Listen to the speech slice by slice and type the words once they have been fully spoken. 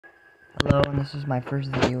Hello, and this is my first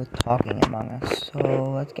video with Talking Among Us,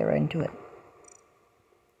 so let's get right into it.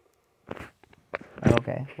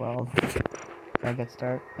 Okay, well, can I get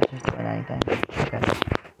started? Let's just join anything. Okay,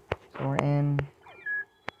 so we're in.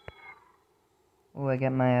 Oh, I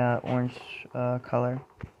get my orange color.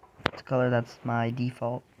 It's a color that's my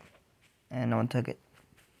default, and no one took it,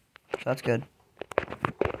 so that's good.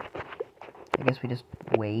 I guess we just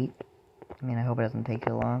wait. I mean, I hope it doesn't take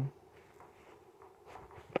too long.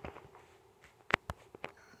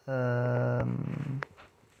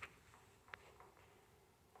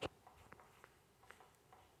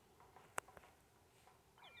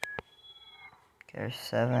 Okay,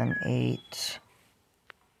 7, 8.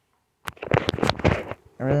 I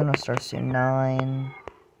really want to start soon. 9,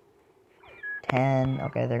 10.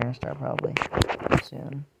 Okay, they're gonna start probably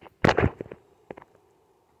soon.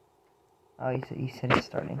 Oh, he said he's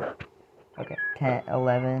starting. Okay, 10,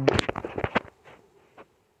 11,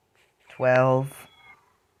 12.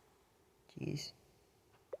 Jeez.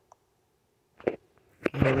 Okay,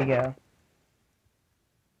 here we go.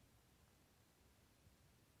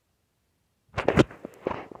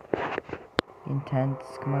 Intense.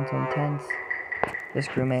 Come on, so intense. This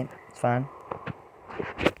crewmate. It's fine.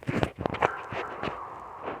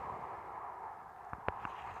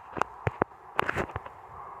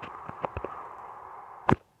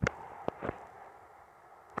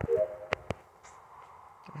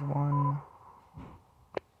 There's one.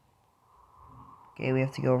 Okay, we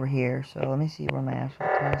have to go over here. So let me see where my actual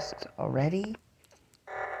tasks already.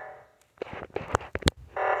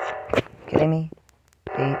 Kidding me?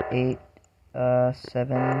 8, 8,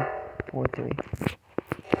 7, 4, 3.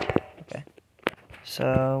 Okay.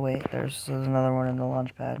 So wait, there's another one in the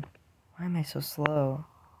launch pad. Why am I so slow?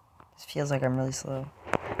 This feels like I'm really slow.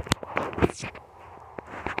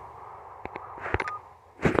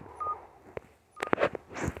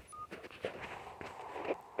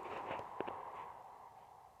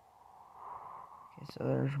 Okay, so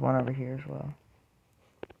there's one over here as well.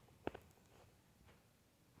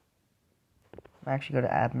 I'll actually go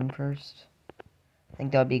to admin first. I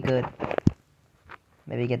think that would be good.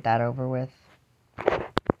 Maybe get that over with.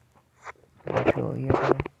 Virtual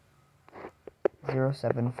yearbook.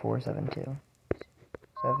 07472.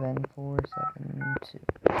 7472.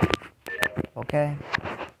 Okay.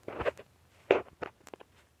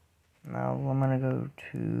 Now I'm gonna go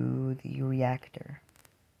to the reactor.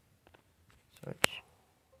 Switch.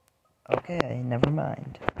 Okay, never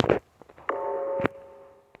mind.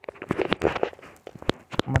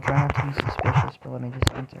 I'm gonna try not to be suspicious, but let me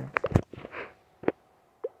just enter.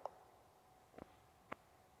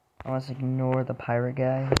 I want to ignore the pirate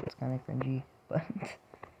guy. It's kind of cringy, but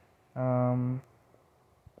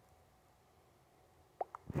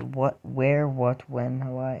what, where, what, when,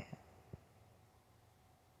 Hawaii.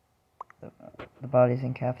 The body's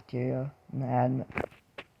in cafeteria. In the admin.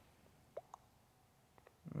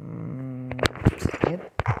 Skip.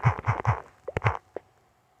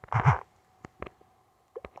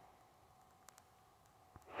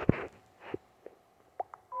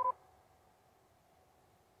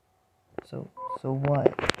 So what?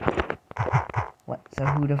 What? So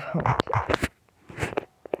who to vote?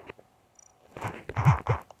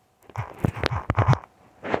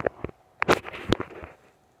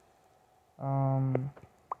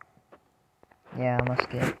 Yeah, I must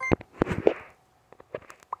skip.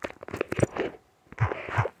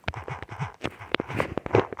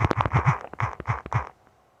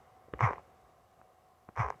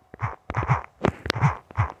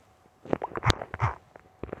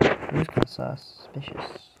 Who's kind of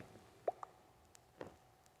suspicious?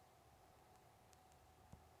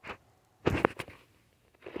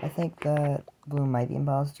 I think that Blue might be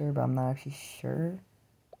imposter, but I'm not actually sure.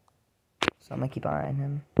 So I'm gonna keep an eye on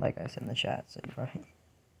him, like I said in the chat, so you probably...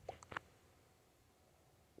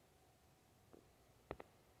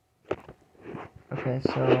 Okay,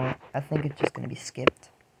 so I think it's just gonna be skipped.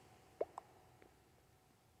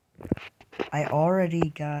 I already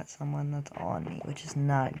got someone that's on me, which is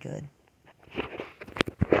not good.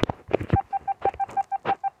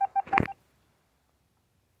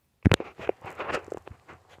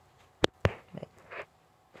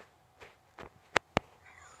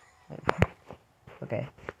 Okay.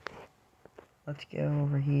 Let's go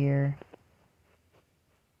over here.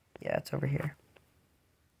 Yeah, it's over here.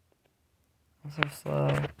 I'm so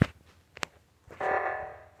slow.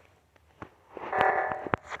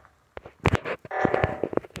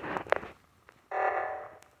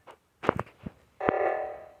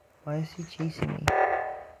 Why is he chasing me?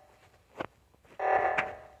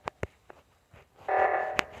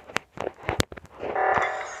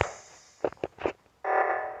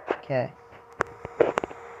 Okay.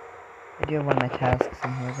 I do have one of my tasks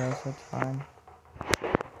in here though, so it's fine.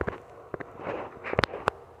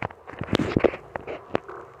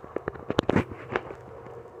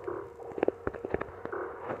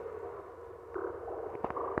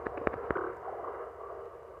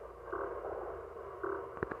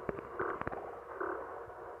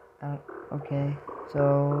 Okay,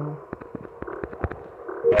 so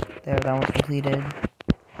there, that one's completed.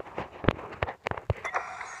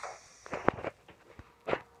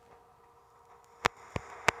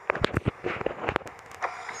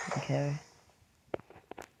 Okay,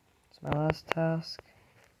 it's my last task.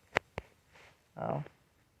 Oh,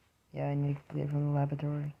 yeah, I need to complete it from the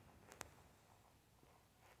laboratory.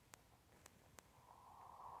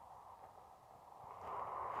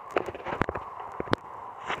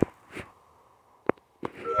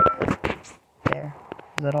 There.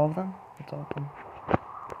 Is that all of them? That's all of them.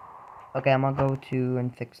 Okay, I'm gonna go to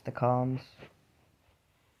and fix the comms.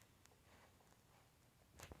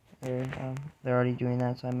 They're already doing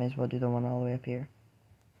that, so I may as well do the one all the way up here.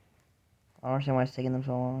 I don't understand why it's taking them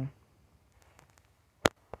so long.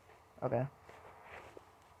 Okay.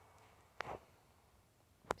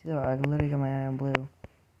 See, though, I literally got my eye on blue.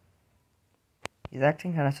 He's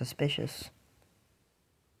acting kind of suspicious.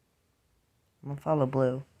 I'm gonna follow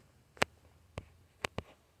blue.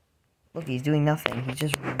 Look, he's doing nothing. He's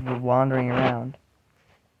just wandering around.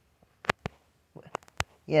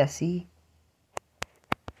 Yeah, see?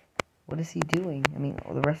 What is he doing? I mean,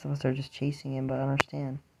 the rest of us are just chasing him, but I don't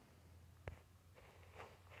understand.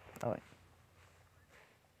 Oh, wait.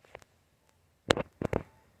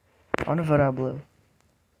 I want to vote out blue.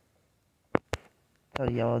 That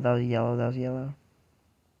was yellow, that was yellow, that was yellow.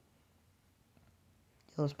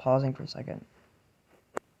 Yellow's pausing for a second.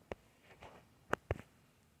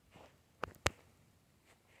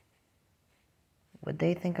 Would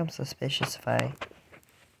they think I'm suspicious if I,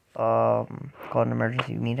 call an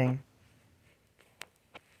emergency meeting?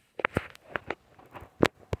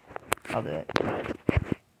 I'll do it.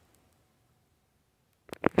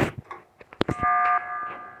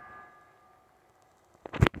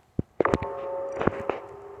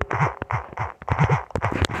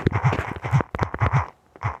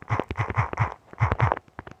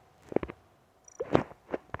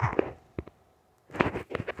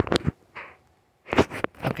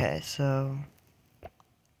 Okay, so...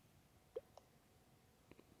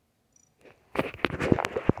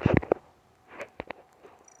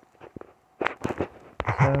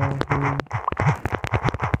 So, who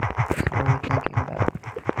are we thinking about?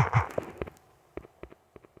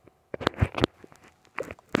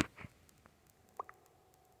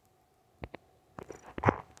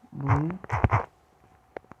 Blue?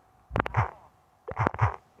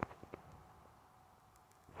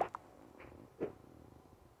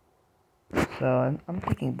 So, I'm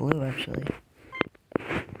thinking blue, actually.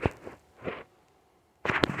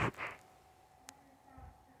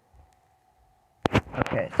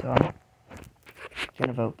 Okay, so I'm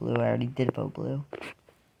gonna vote blue. I already did vote blue.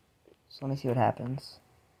 So let me see what happens.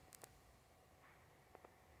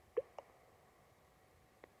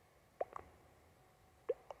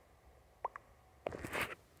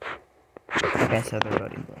 Okay, so they're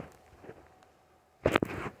voting blue.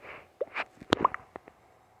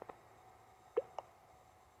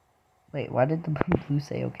 Wait, why did the blue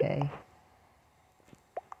say okay?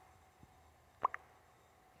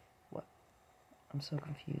 What? I'm so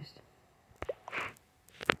confused.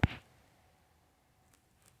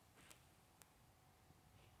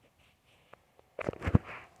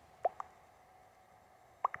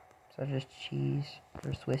 So just cheese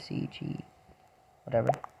or Swissy cheese, whatever.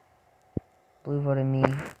 Blue voted me,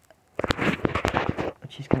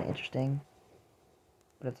 which is kind of interesting,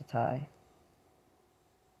 but it's a tie.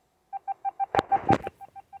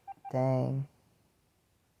 Dang.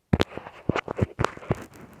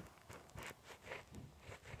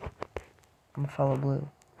 I'm gonna follow blue.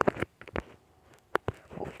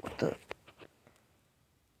 What the?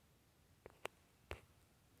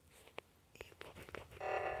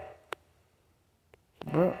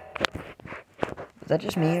 Bro. Was that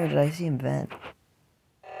just me or did I see him vent?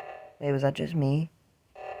 Wait, was that just me?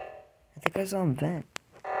 I think I saw him vent.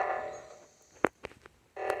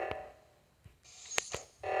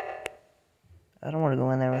 I don't want to go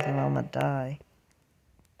in there with him, I'm gonna die.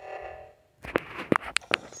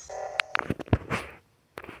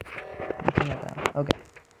 Okay.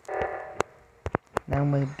 Now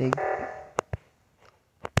my big...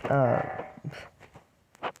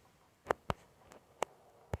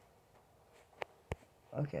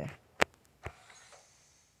 Okay.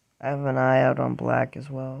 I have an eye out on black as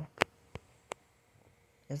well.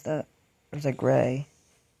 Is that... Is that gray?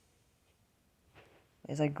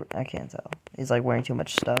 Is like... I can't tell. He's like wearing too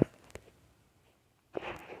much stuff.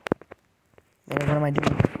 What am I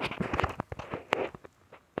doing?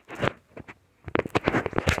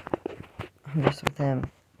 I'm just with him.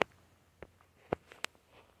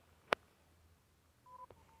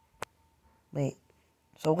 Wait.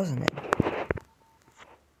 So it wasn't him.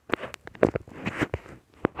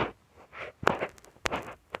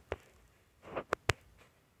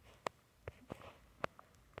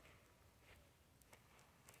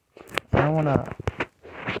 I don't wanna...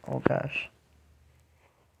 Oh gosh.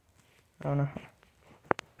 I don't know.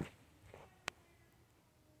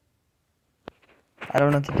 I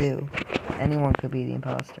don't know what to do. Anyone could be the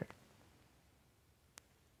imposter.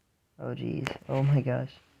 Oh jeez. Oh my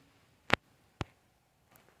gosh.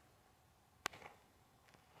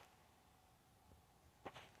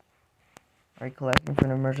 Are you collecting for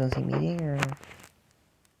an emergency meeting or...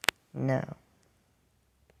 No.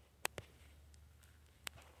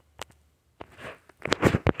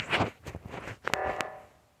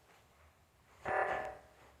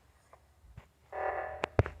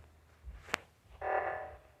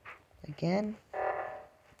 Again?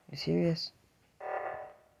 You serious?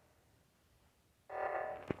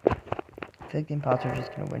 I feel like the imposters are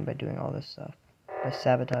just gonna win by doing all this stuff. By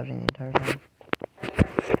sabotaging the entire time.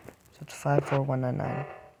 So it's 54199.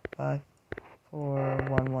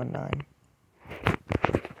 54119.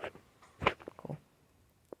 Cool.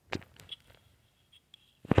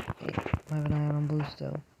 Hey, I have an eye on blue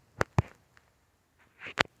still.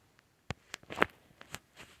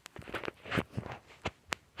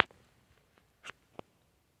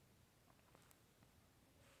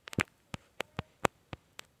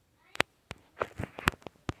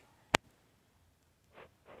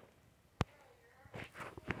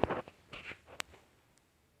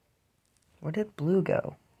 Where did blue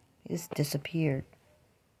go? He just disappeared.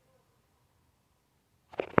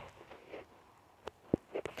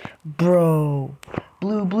 Bro!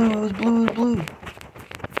 Blue, blue, it was blue, it was blue!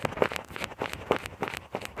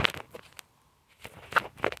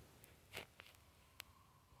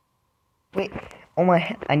 Wait, oh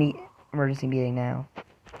my, I need emergency meeting now.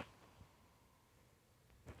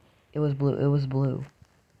 It was blue, it was blue.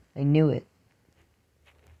 I knew it.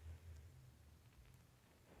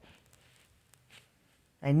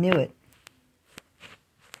 I knew it.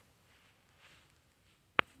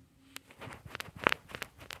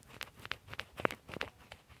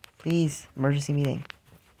 Please, emergency meeting.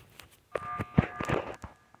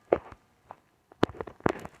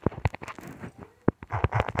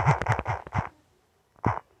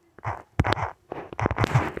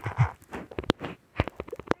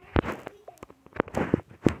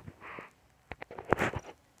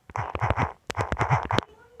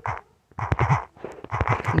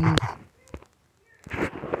 Please.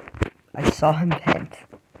 I saw him vent.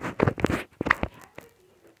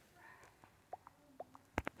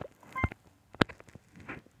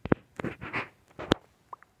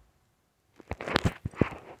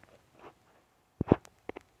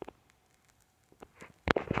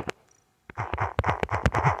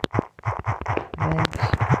 Vent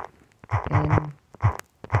in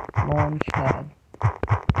launch pad.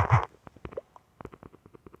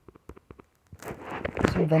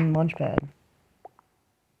 This is vent launch pad.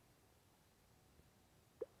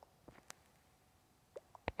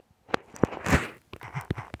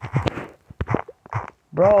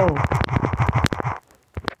 Bro!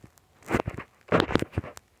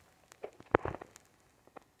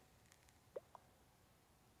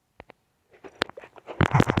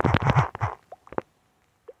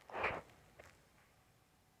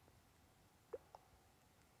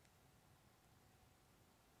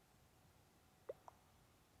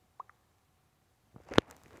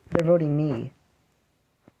 They're voting me.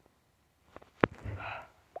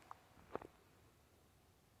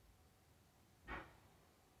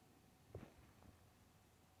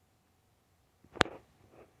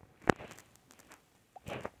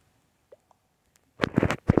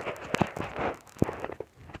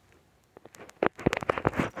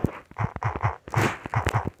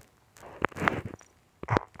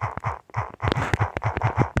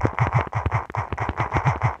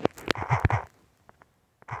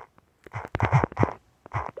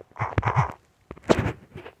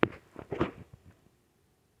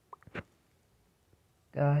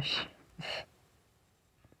 Gosh.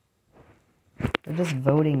 They're just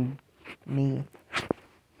voting me.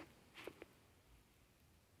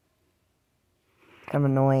 Kind of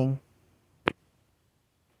annoying.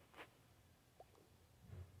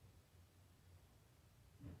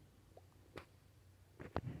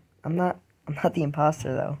 I'm I'm not the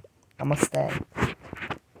imposter, though. I must stay.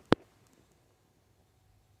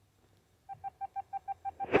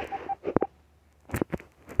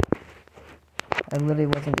 I literally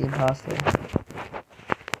wasn't the imposter.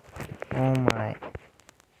 Oh my.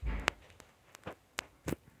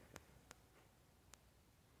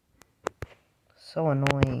 So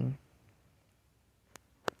annoying.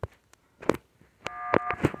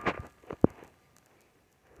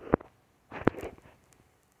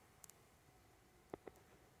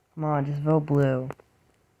 Come on, just vote blue.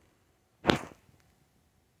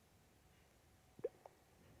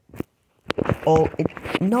 Oh,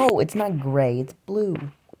 no, it's not gray, it's blue.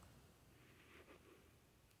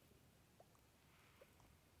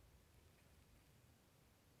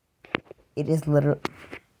 It is literally...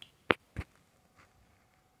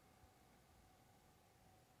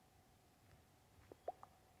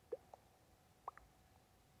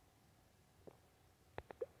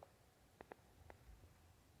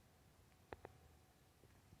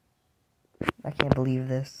 I can't believe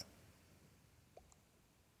this.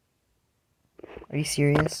 Are you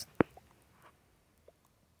serious?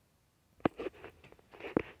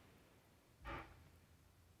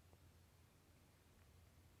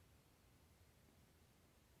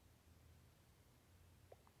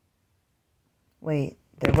 Wait,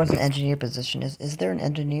 there was an engineer position. Is there an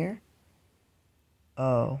engineer?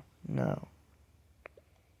 Oh, no.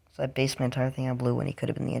 So I based my entire thing on blue when he could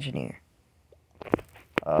have been the engineer.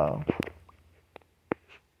 Oh.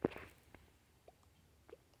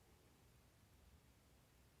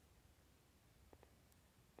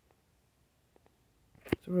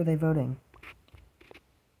 So who are they voting?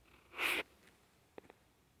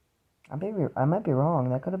 I might be wrong.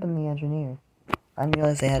 That could have been the engineer. I didn't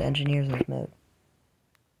realize they had engineers in this mode.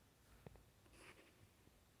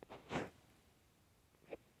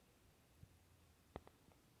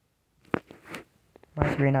 Why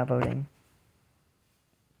is Gray not voting?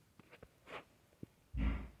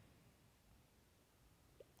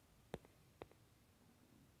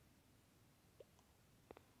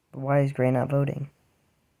 Why is Gray not voting?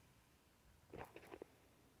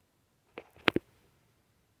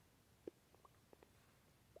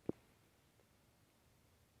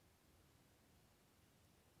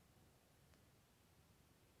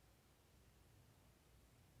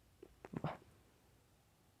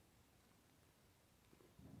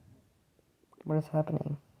 What is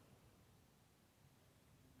happening?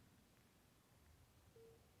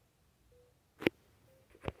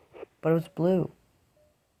 But it was blue.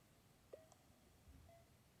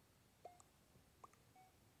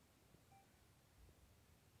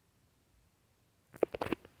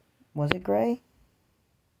 Was it gray?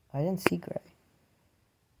 I didn't see gray.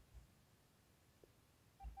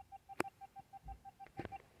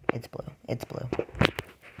 It's blue. It's blue.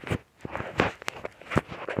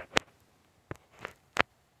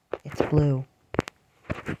 It's blue.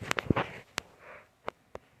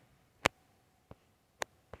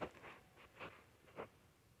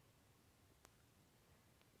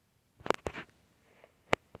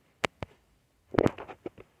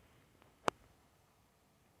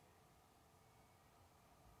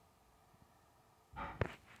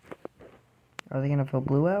 Are they gonna vote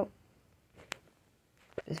blue out?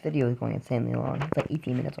 This video is going insanely long. It's like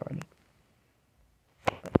 18 minutes already.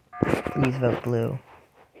 Please vote blue.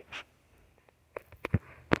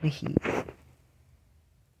 Please.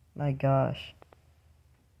 My gosh.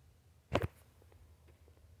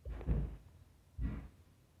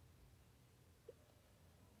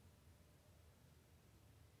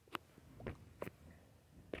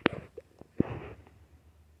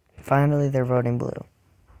 Finally, they're voting blue.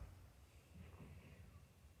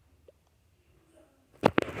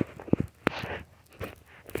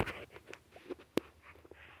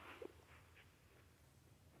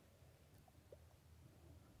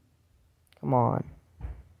 Come on.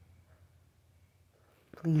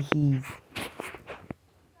 Please.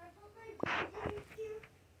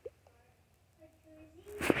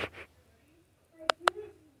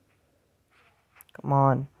 Come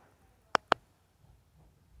on.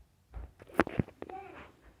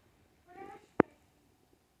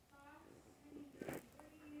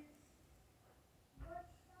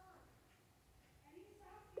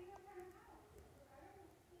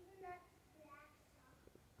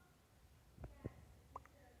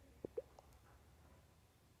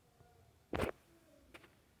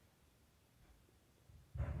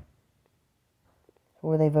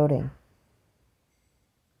 Who are they voting?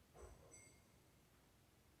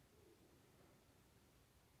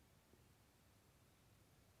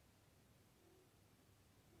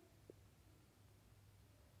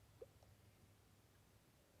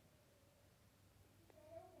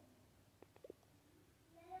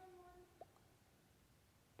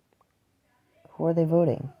 Who are they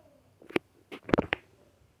voting?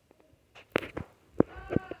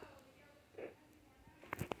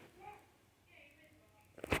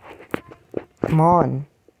 Come on.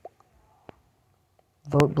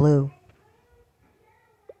 Vote blue.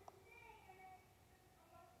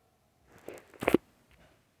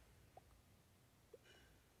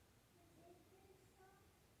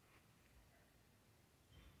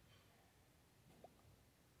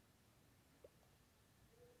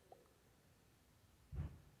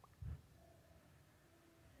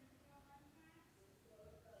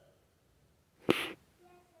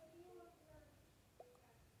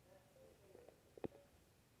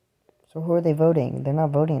 So who are they voting? They're not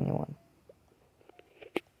voting anyone.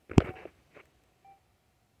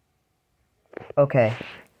 Okay.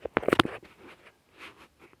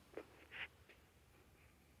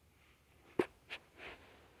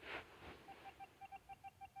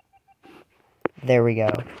 There we go.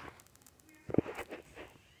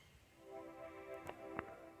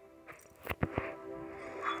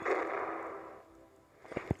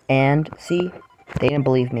 And, see? They didn't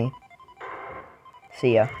believe me.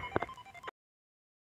 See ya.